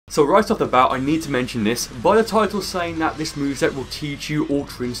So right off the bat, I need to mention this. By the title saying that this moveset will teach you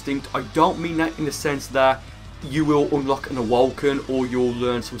Ultra Instinct, I don't mean that in the sense that you will unlock an awoken or you'll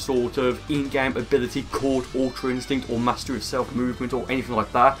learn some sort of in-game ability called Ultra Instinct or Mastery of Self-Movement or anything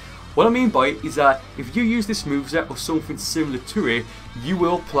like that. What I mean by it is that if you use this moveset or something similar to it, you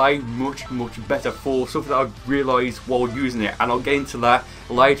will play much better for something that I've realised while using it, and I'll get into that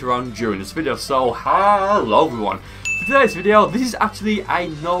later on during this video. So hello everyone. For today's video, this is actually a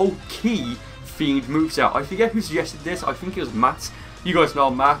No Ki themed moveset. I forget who suggested this, I think it was Matt. You guys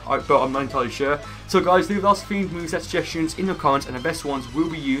know Matt, but I'm not entirely sure. So guys, leave those themed moveset suggestions in the comments and the best ones will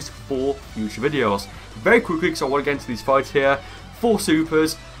be used for future videos. Very quickly, because I want to get into these fights here. 4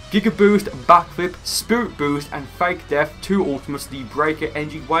 supers, Giga Boost, Backflip, Spirit Boost, and Fake Death, 2 ultimates, the Breaker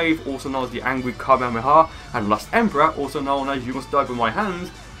Energy Wave, also known as the Angry Kamehameha, and Last Emperor, also known as You Must Die By My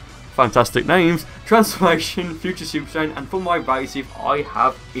Hand. Fantastic names. Transformation, Future Super Saiyan, and for my basic, I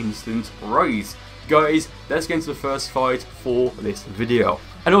have Instant Rise. Guys, let's get into the first fight for this video.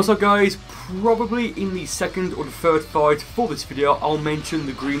 And also guys, probably in the second or the third fight for this video, I'll mention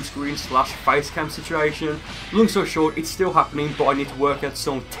the green screen / face cam situation. Long story short, it's still happening, but I need to work out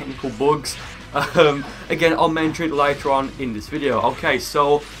some technical bugs. Again, I'll mention it later on in this video. Okay,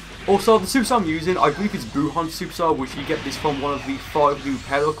 so also the superstar I'm using, I believe it's Buhan superstar, which you get this from one of the 5 new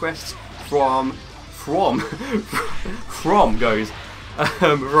Payload quests from guys,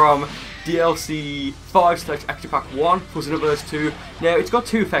 from DLC 5 / Extra Pack 1 for Xenoverse 2. Now it's got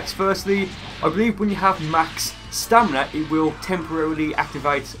 2 effects. Firstly, I believe when you have max stamina, it will temporarily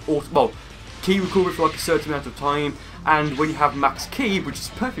activate ki recovery for like a certain amount of time, and when you have max ki, which is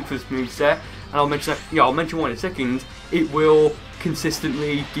perfect for this moveset, and I'll mention that, I'll mention one in a second, it will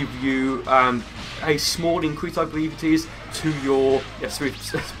consistently give you a small increase, I believe it is, to your Spirit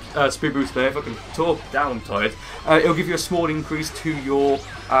Boost there, if I can talk down, I'm tired. It'll give you a small increase to your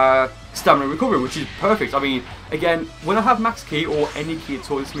stamina recovery, which is perfect. I mean, again, when I have max ki or any ki at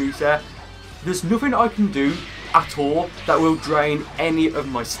all in this moveset, there's nothing I can do at all that will drain any of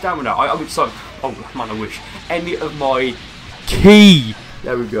my stamina. I mean, sorry, oh man, I wish. Any of my ki.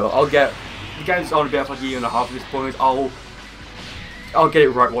 There we go. I'll get, the game's only been for like a year and a half at this point. I'll get it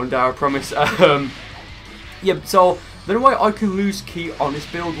right one day, I promise. Yeah, so the only way I can lose ki on this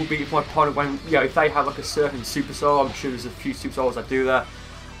build will be if my opponent, if they have like a certain super soul. I'm sure there's a few super souls that do that,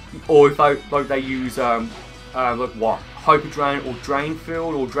 or if they use like what, Hyper Drain or Drain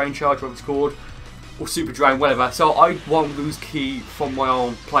Field or Drain Charge, whatever it's called, or Super Drain, whatever. So I won't lose ki from my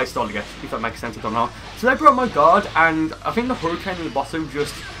own playstyle, I guess, if that makes sense. I don't know. So they brought my guard, and I think the Hurricane in the bottom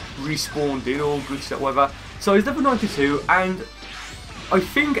just respawned in or glitched out, whatever. So he's level 92, and I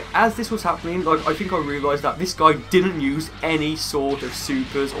think as this was happening, like, I think I realised that this guy didn't use any sort of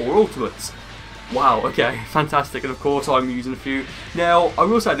supers or ultimates. Wow, okay, fantastic, and of course I'm using a few. Now, I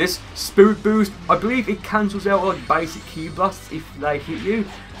will say this, Spirit Boost, I believe it cancels out like basic ki blasts if they hit you.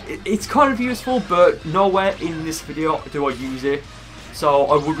 It's kind of useful, but nowhere in this video do I use it. So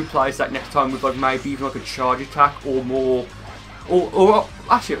I would replace that next time with like maybe even like a charge attack or more, or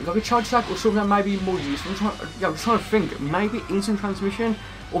actually like a charge attack or something that may be more useful. I'm just trying to think, maybe instant transmission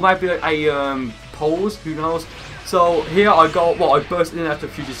or maybe like a pause, who knows. So here I go, I burst in and out of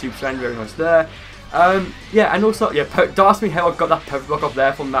Future Super Saiyan, very nice there. Yeah, and also, don't ask me how I got that perfect block up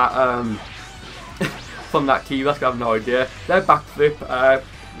there from that from that ki, I have no idea. Their backflip,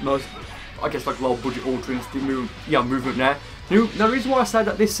 nice, I guess like low budget Ultra Instinct movement there. Now the reason why I say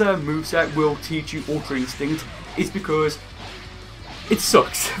that this moveset will teach you Ultra Instinct is because it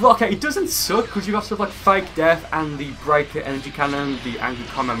sucks. Well, okay, it doesn't suck because you have stuff like Fake Death and the Breaker Energy Cannon, the Angry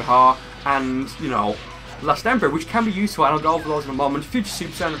Kamehameha, and Last Emperor, which can be useful, and I'll go over those in a moment. Future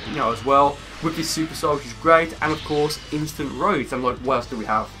Super Saiyan, as well, with this Super Soul, which is great, and of course, Instant Rise. And like, what else do we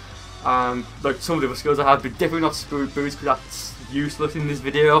have? Like some of the other skills I have, but definitely not Spirit Boost because that's useless in this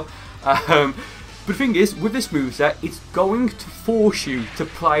video. But the thing is, with this moveset, it's going to force you to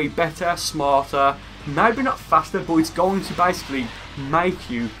play better, smarter, maybe not faster, but it's going to basically make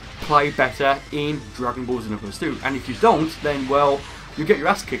you play better in Dragon Ball Xenoverse 2. And if you don't, then well, you get your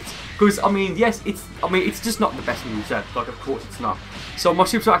ass kicked. Because I mean, yes, it's just not the best moveset. Like, of course it's not. So my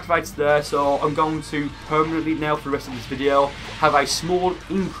super activates there. So I'm going to permanently now for the rest of this video have a small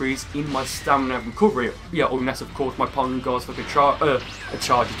increase in my stamina recovery. Yeah, unless of course my opponent goes for like a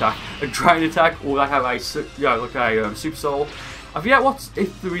charge attack, a drain attack, or they have a super soul. I forget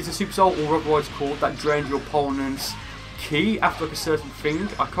if there is a super soul or otherwise called that drains your opponent's ki after like a certain thing.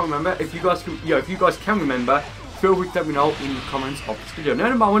 I can't remember. If you guys can remember, feel free to let me know in the comments of this video. Now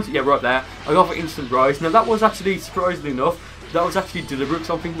in a moment, right there, I go for Instant Rise. Now that was actually, surprisingly enough, that was actually deliberate.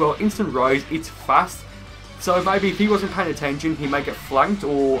 Something, well, Instant Rise, it's fast. So maybe if he wasn't paying attention, he may get flanked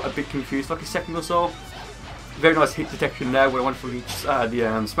or a bit confused, like a second or so. Very nice hit detection there when I went for the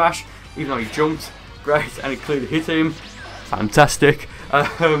smash, even though he jumped. Great, and it clearly hit him. Fantastic.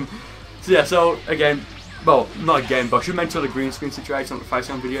 So yeah, so again, well, not again, but I should mention the green screen situation on the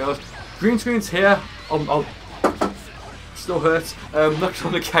FaceTime videos. Green screens here, still hurts. Knocked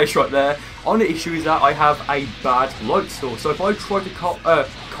on the case right there. Only issue is that I have a bad light source. So if I try to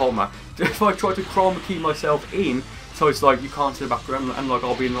chroma key myself in, so it's like you can't see the background, and like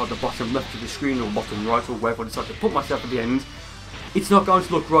I'll be in like the bottom left of the screen or bottom right or wherever I decide to put myself at the end, it's not going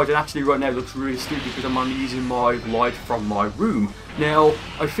to look right. And actually right now it looks really stupid because I'm only using my light from my room. Now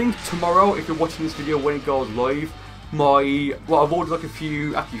I think tomorrow, if you're watching this video when it goes live, I've ordered like a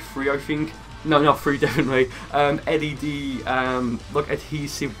few, actually 3 I think. No, not 3 definitely. LED like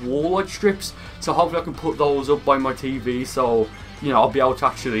adhesive wall light strips. So hopefully I can put those up by my TV, so you know I'll be able to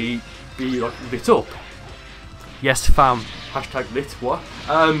actually be like lit up. Yes, fam. Hashtag lit. What?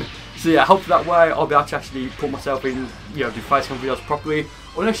 So yeah, hopefully that way I'll be able to actually put myself in, you know, do FaceTime videos properly.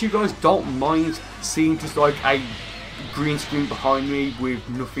 Unless you guys don't mind seeing just like a green screen behind me with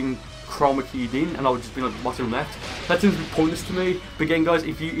nothing chroma keyed in, and I'll just be like the bottom left. That seems a bit pointless to me. But again, guys,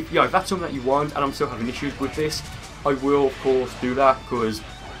 if that's something that you want, and I'm still having issues with this, I will of course do that because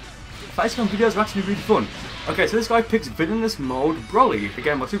FaceTime videos are actually really fun. Okay, so this guy picks Villainous Mode Broly.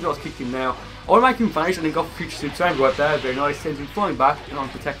 Again, my super kicked him now. I want to make him vanish and then go for future super saiyan right there. Very nice, sends him flying back and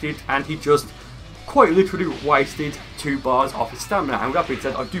unprotected, and he just quite literally wasted 2 bars off his stamina. And with that being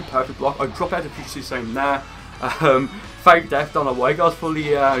said, I do perfect block. I drop out of future super saiyan there. Fake death, don't know why he goes for the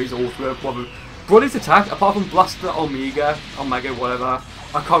his ultimate. Broly's attack, apart from Blaster, Omega, whatever,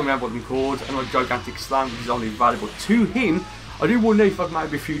 I can't remember what they're called, and a gigantic slam, which is only valuable to him. I do wonder if like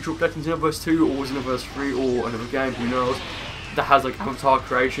maybe a future update in Xenoverse 2 or Xenoverse 3 or another game, who knows, that has like avatar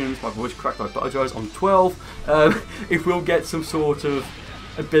creations. My voice cracked, I apologise, on 12. If we'll get some sort of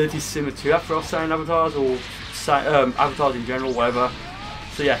ability similar to that for us saying avatars or avatars in general, whatever.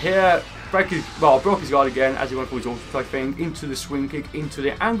 So yeah, here broke his guard again as he went for his ultimate thing, into the swing kick, into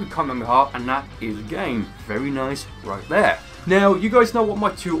the angry Kamehameha, and that is game. Very nice right there. Now, you guys know what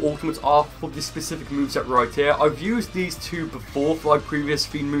my 2 ultimates are for this specific moveset right here. I've used these 2 before for like previous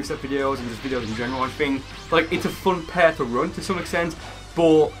Fiend moveset videos and just videos in general. I think like it's a fun pair to run to some extent,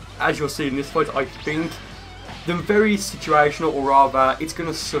 but as you'll see in this fight, I think they're very situational, or rather, it's going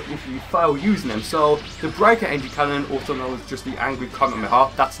to suck if you fail using them. So, the Breaker Energy Cannon, also known as just the Angry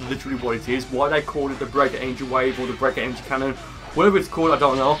Kamehameha, that's literally what it is. Why they call it the Breaker Energy Wave or the Breaker Energy Cannon, whatever it's called, I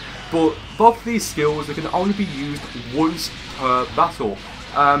don't know. But both of these skills, they can only be used once per battle.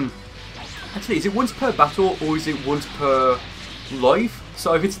 Actually, is it once per battle or is it once per life?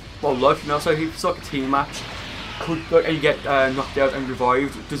 So if it's, well, life, you know, so if it's like a team match, and you get knocked out and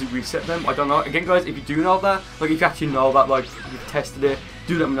revived, does it reset them? I don't know. Again, guys, if you do know that, like if you actually know that, like you've tested it,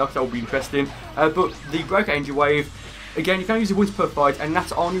 do let me know, because that would be interesting. But the Breaker Energy Wave, again, you can use it once per fight, and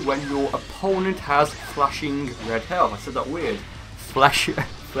that's only when your opponent has flashing red health. I said that weird. Flashing.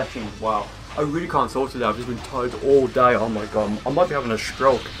 Wow. I really can't talk today. I've just been tired all day. Oh my god, I might be having a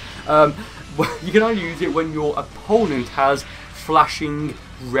stroke. You can only use it when your opponent has flashing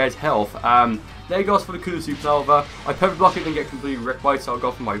red health. There he goes for the cool supernova. I perfect block it and get completely wrecked by it, so I'll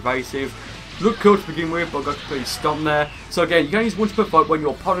go for my evasive. Look cool to begin with, but I got completely stunned there. So again, you can use once per fight when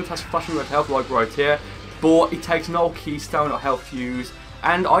your opponent has flashing red health, like right here, but it takes no keystone or health to use.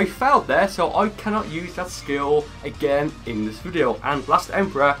 And I failed there, so I cannot use that skill again in this video. And Last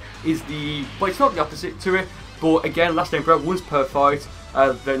Emperor is the, well, it's not the opposite to it, but again, Last Emperor, once per fight.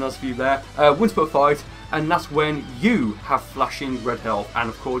 Very nice view there. Once per fight, and that's when you have flashing red health. And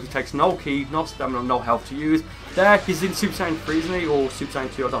of course, it takes no key, no stamina, no health to use. There, he's in Super Saiyan 3, isn't he? Or Super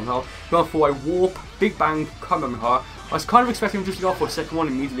Saiyan 2, I don't know. Going for a Warp, Big Bang, Kamehameha. I was kind of expecting him just to go for a second one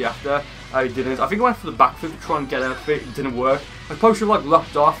immediately after. He didn't. I think I went for the backflip to try and get out of it. It didn't work. I probably should have like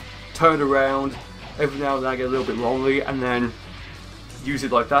locked off, turned around. Every now and then I get a little bit lonely, and then use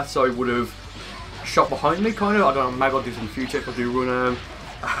it like that. So it would have shot behind me, kind of. I don't know. Maybe I'll do this in the future if I do run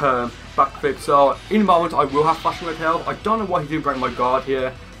backflip. So in the moment, I will have flashing red health. I don't know why he didn't break my guard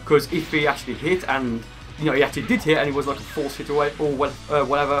here, because if he actually hit, and you know he actually did hit, and he was like a false hit away or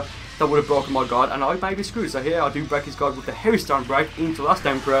whatever, that would have broken my guard, and I may be screwed. So here I do break his guard with the heavy stone break into Last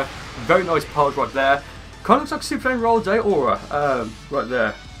Emperor. Very nice pose right there. Kind of looks like Super Saiyan Roll Day Aura right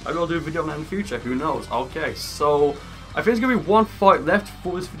there. Maybe I'll do a video on that in the future, who knows. Okay, so I think there's going to be one fight left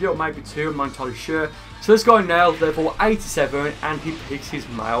for this video, maybe 2, I'm not entirely sure. So this guy now, level 87, and he picks his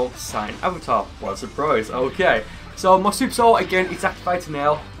male Saiyan avatar. What a surprise. Okay, so my Super Soul, again, it's activated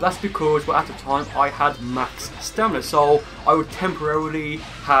now. That's because, well, at the time, I had max stamina, so I would temporarily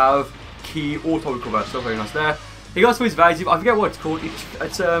have Ki auto recover, so very nice there. He goes for his evasive, I forget what it's called,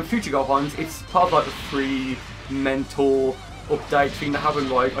 it's Future Gohans, it's part of like the free mentor update thing that happened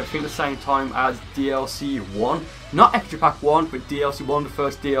like, I think the same time as DLC 1. Not Extra Pack 1, but DLC 1, the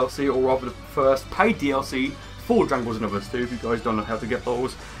first DLC, or rather the first paid DLC for Dragon Ball Xenoverse 2, if you guys don't know how to get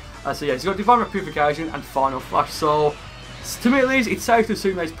those. So yeah, he's got Divine Purification and Final Flash, so to me at least, it's safe to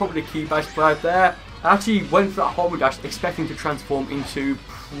assume that he's probably the Ki-based player there. I actually went for that Homie Dash expecting to transform into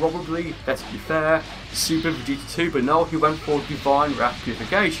probably, let's be fair, Super Vegeta 2, but no, he went for Divine Wrath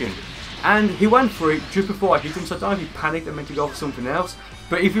Purification. And he went for it just before I hit him, so I don't know if he panicked and meant to go for something else.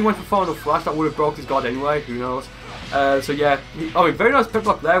 But if he went for Final Flash, that would have broke his guard anyway, who knows. So yeah, very nice pep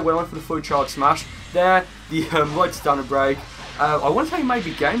block there, went for the full charge smash. There, the right standard break. I want to say he may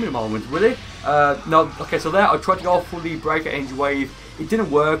be gaming a moment, really. No, okay, so there, I tried to go for the breaker energy wave. It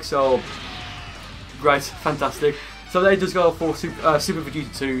didn't work, so great, fantastic. So there he does go for Super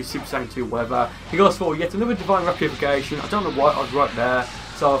Vegeta 2, Super Saiyan 2, whatever. He goes for yet another Divine Wrath Purification. I don't know why, I was right there.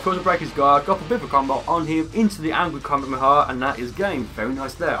 So I to break his guard, got a bit of a combo on him into the Angry Kamehameha, and that is game. Very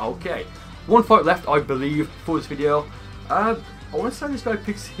nice there, okay. One fight left, I believe, for this video. I want to say this guy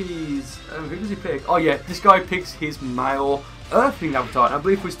picks his, who does he pick? Oh yeah, this guy picks his male Earthling avatar, and I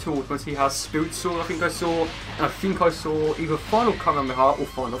believe for his two ultimates he has Spirit Sword, I think I saw, and I think I saw either Final Kamehameha or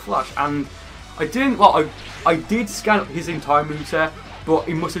Final Flash, and I didn't, well, I did scan up his entire moveset, but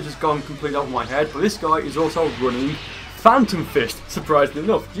it must have just gone completely over my head. But this guy is also running Phantom Fist, surprisingly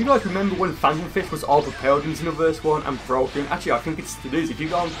enough. Do you guys remember when Phantom Fist was overpowered in Xenoverse 1 and broken? Actually, I think it still is. If you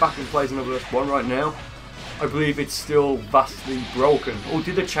go back and play Xenoverse 1 right now, I believe it's still vastly broken. Or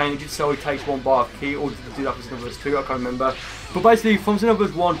did they change it so it takes 1 bar of Ki, or did they do that for Xenoverse 2? I can't remember. But basically, from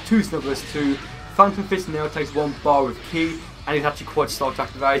Xenoverse 1 to Xenoverse 2, Phantom Fist now takes 1 bar of Ki, and it's actually quite slow to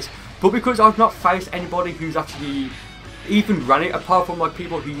activate. But because I've not faced anybody who's actually even ran it, apart from like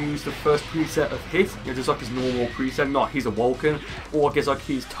people who use the first preset of hit, you know, just like his normal preset, not his Awoken, or I guess like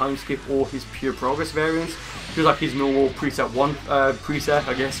his time skip or his pure progress variants, just like his normal preset 1 preset,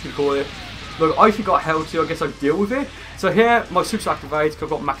 I guess you could call it. Look, I actually got held to, I guess I deal with it. So here, my supers activate, I've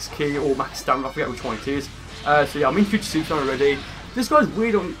got max Ki or max stamina, I forget which one it is. So yeah, I'm in future supers already. This guy's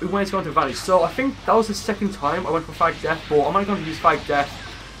weird when it's going to vanish, so I think that was the second time I went for Fake Death, but I'm only going to use Fake Death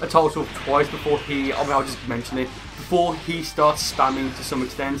a total of twice before he, I mean I'll just mention it, before he starts spamming to some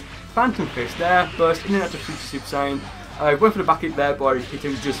extent. Phantom Fist there, burst in and out of Future Super Saiyan. Went for the back hit there, but I hit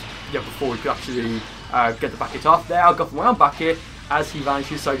him just before he could actually get the back hit off. There, I got from my own back hit as he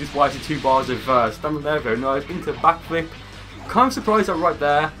vanishes, so just wasted 2 bars of stamina there, very nice. Into the backflip. Kind of surprised that right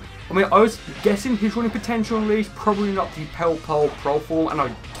there. I mean, I was guessing he's running Potential Unleash, probably not the Pelpol Pro form, and I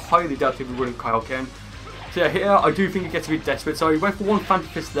highly doubt he'll be running Kaioken. So yeah, here I do think he gets a bit desperate, so he went for 1 Phantom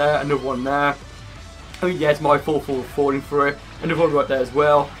Fist there, another one there. I mean, yeah, it's my fault for falling for it. Another one right there as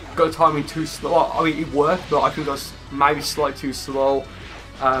well. Got the timing too slow. Well, I mean, it worked, but I think I was maybe slightly too slow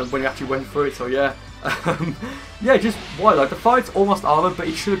when he actually went for it, so yeah. Yeah, just why, like the fight's almost over, but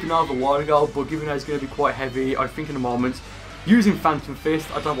it should have been over a while ago, but given that it's going to be quite heavy, I think in a moment, using Phantom Fist,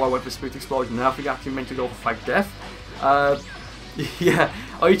 I don't know why I went for Spirit Explosion now, I think I actually meant to go for Fake Death. Yeah,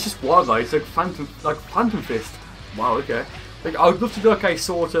 it's just wild though, it's like Phantom Fist. Wow, okay. Like, I would love to do like a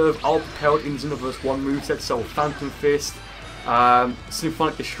sort of all-propelled in Xenoverse 1 moveset, so Phantom Fist,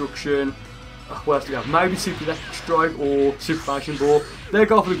 Symphonic Destruction, what else do we have? Maybe Super Electric Strike or Super Fashion Ball. They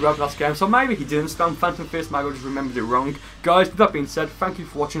go for the grab last game, so maybe he didn't spam Phantom Fist, maybe I just remembered it wrong. Guys, with that being said, thank you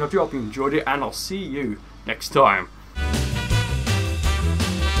for watching, I do hope you enjoyed it, and I'll see you next time.